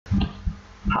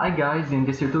Hi guys, in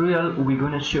this tutorial we're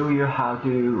gonna show you how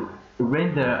to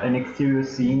render an exterior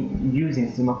scene using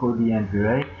c4D and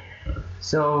vray.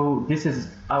 So this is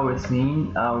our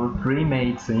scene, our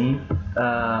pre-made scene,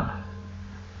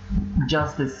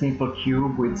 just a simple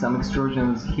cube with some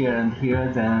extrusions here and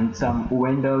here and some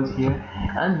windows here,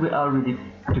 and we are ready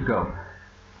to go.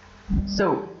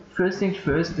 So first thing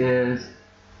first is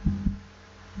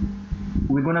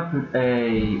we're gonna put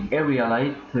a area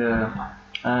light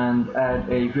and add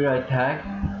a vray tag,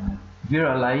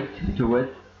 vray light to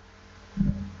it,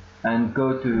 and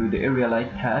go to the area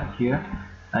light tab here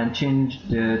and change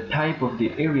the type of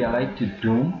the area light to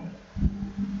doom.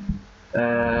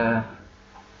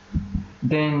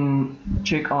 Then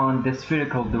check on the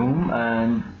spherical doom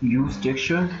and use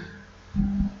texture,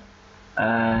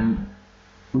 and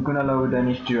we're gonna load an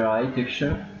HDRI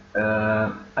texture.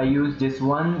 I use this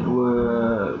one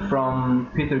from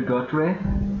Peter Guthrie.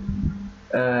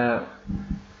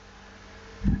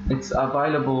 It's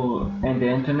available on the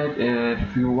internet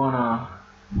if you wanna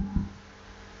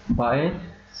buy it.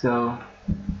 So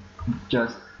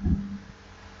just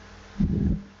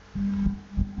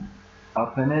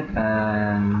open it,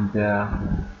 and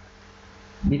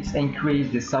it's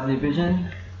increased the subdivision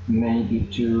maybe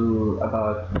to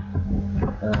about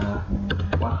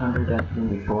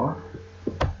 124,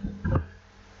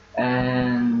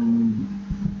 and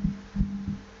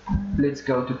let's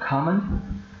go to common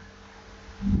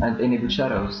and enable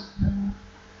shadows,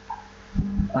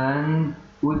 and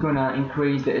we're gonna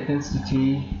increase the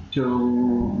intensity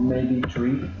to maybe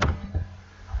 3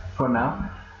 for now,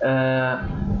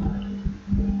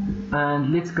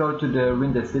 and let's go to the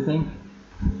render setting.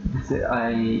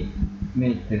 I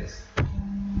made this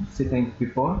setting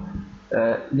before.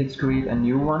 Let's create a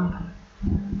new one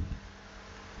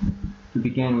to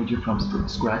begin with you from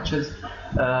scratches.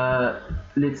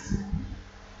 Let's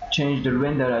change the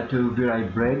renderer to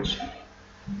vray bridge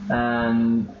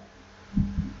and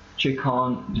check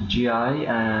on the GI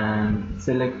and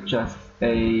select just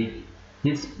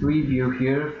this preview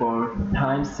here for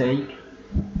time's sake.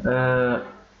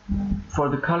 For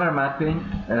the color mapping,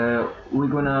 we're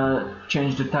gonna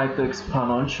change the type to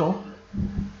exponential,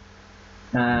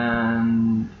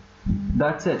 and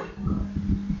that's it.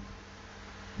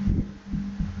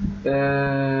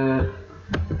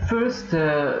 First,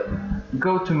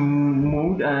 go to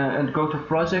mode and go to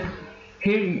project.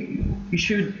 Here you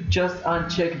should just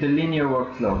uncheck the linear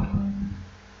workflow.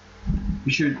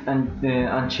 You should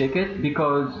uncheck it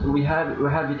because we have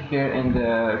it here in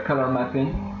the color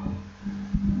mapping.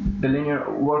 The linear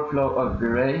workflow of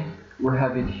vray, we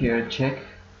have it here checked.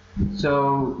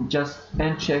 So just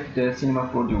uncheck the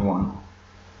c4D.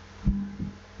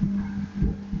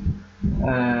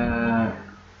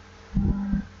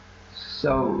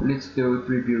 So let's do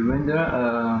preview render.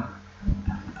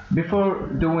 Before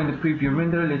doing the preview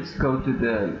render, let's go to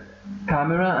the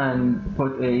camera and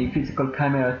put a physical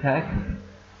camera tag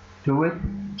to it.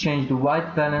 Change the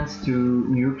white balance to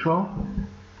neutral,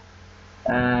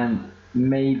 and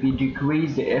maybe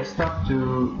decrease the f-stop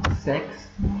to 6,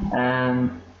 and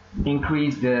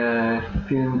increase the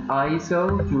film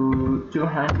ISO to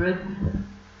 200,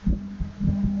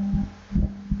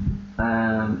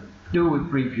 and do a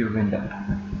preview render.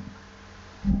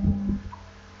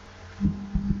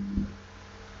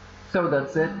 So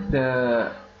that's it.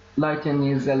 The lighting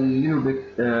is a little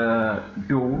bit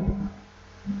dull.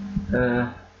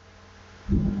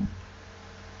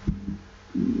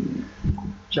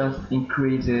 Just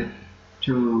increase it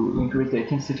to increase the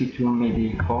intensity to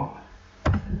maybe 4,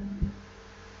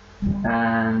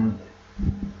 and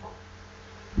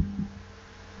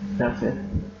that's it.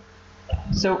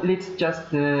 So let's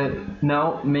just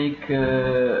now make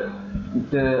the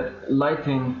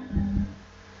lighting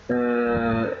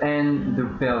and the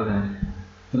building,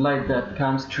 the light that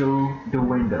comes through the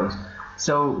windows.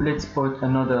 So let's put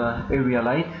another area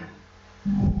light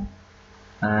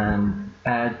and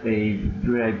add a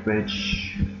vray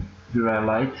bridge vray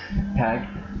light tag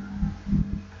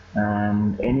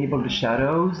and enable the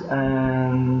shadows,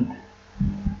 and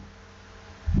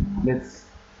let's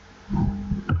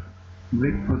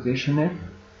reposition it,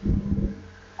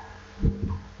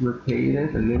 rotate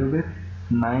it a little bit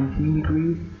 90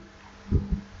 degrees,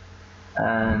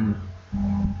 and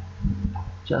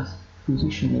just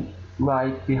position it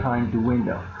right behind the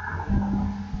window,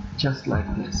 just like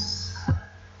this.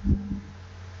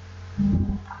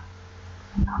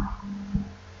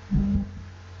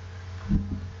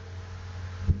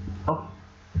 Oh,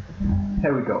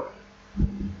 here we go.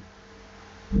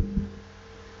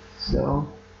 So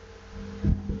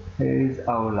here is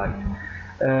our light.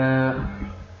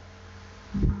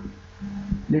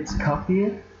 let's copy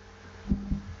it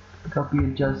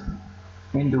just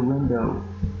in the window.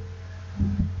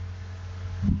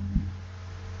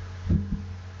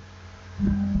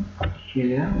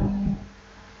 Here,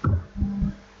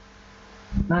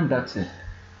 and that's it.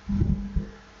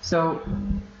 So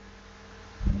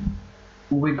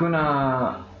we're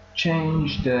gonna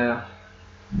change the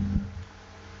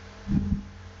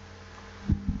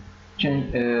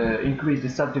increase the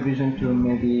subdivision to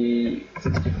maybe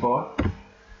 64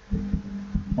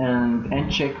 and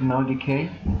uncheck no decay,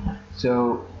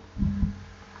 so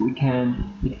it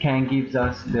can gives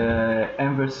us the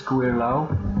inverse square law.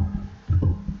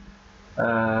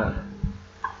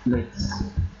 Let's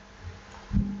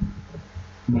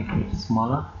make it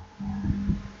smaller.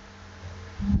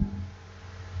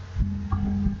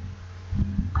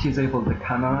 Disable the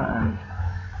camera and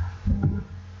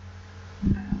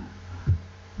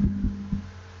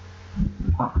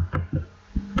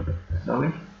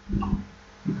sorry,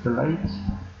 with the lights.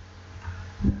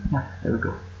 Yeah, there we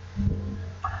go.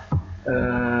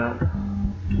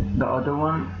 The other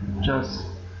one, just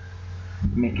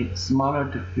make it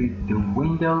smaller to fit the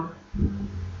window,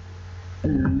 a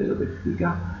little bit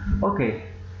bigger. Okay,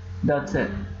 that's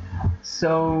it.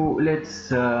 So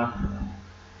let's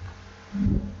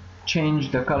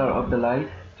change the color of the light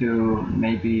to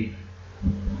maybe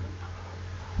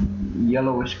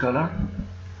yellowish color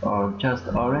or just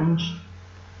orange.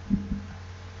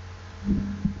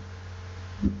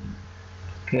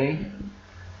 Okay,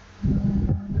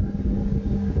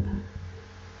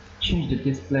 change the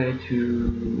display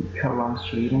to color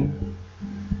shading.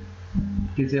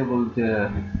 Disable the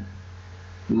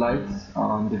lights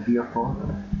on the vehicle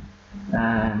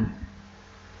and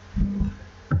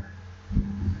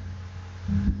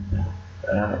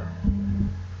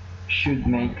should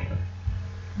make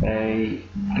a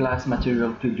glass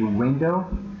material to the window.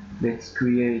 Let's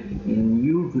create a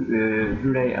new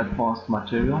vray advanced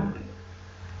material.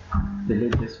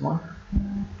 Delete this one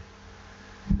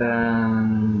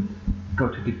and go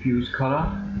to diffuse color.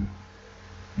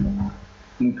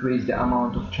 Increase the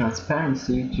amount of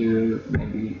transparency to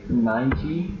maybe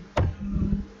 90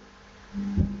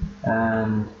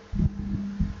 and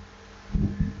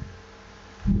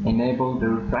enable the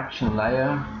refraction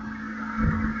layer.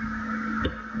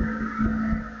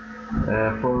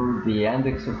 For the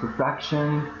index of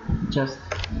refraction, just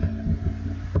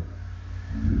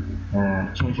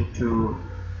change it to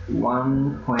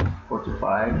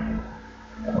 1.45.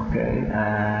 okay,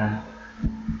 and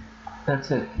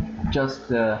that's it.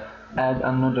 Just add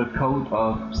another coat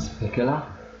of specular,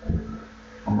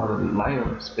 another layer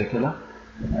of specular,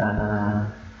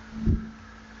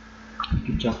 make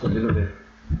it just a little bit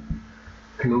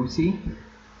glossy.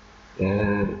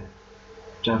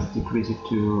 Just decrease it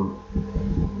to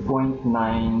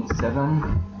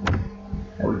 0.97.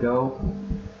 There we go.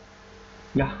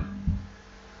 Yeah.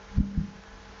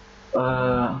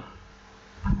 So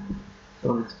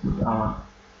let's put our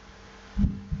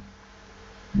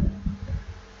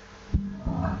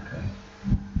okay.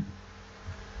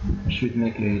 I should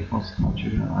make a post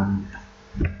material and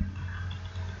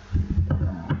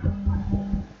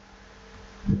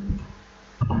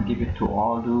give it to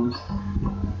all those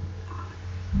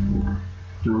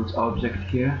objects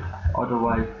here,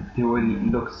 otherwise they will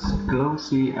look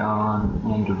glossy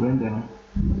in the rendering.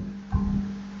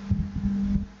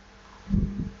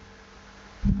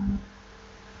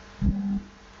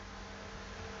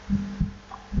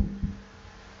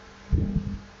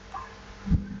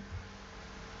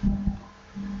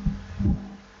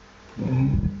 Okay.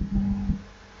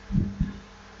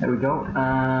 There we go,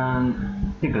 and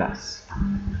the glass.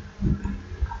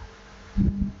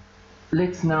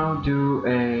 Let's now do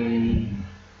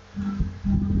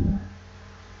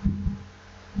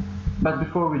but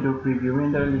before we do preview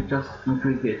render, let's just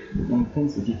increase the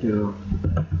intensity to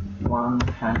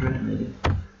 100 maybe,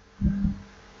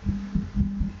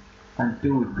 and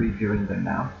do preview render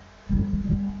now.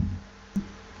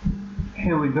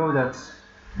 Here we go, that's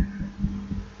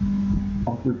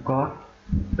what we've got.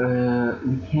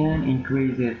 We can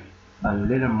increase it a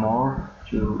little more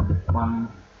to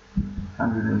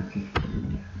 150.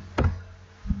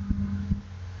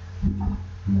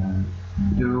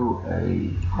 Do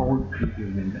a whole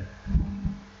preview window.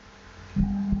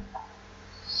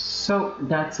 So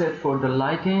that's it for the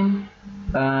lighting.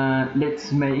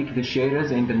 Let's make the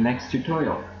shaders in the next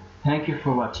tutorial. Thank you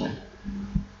for watching.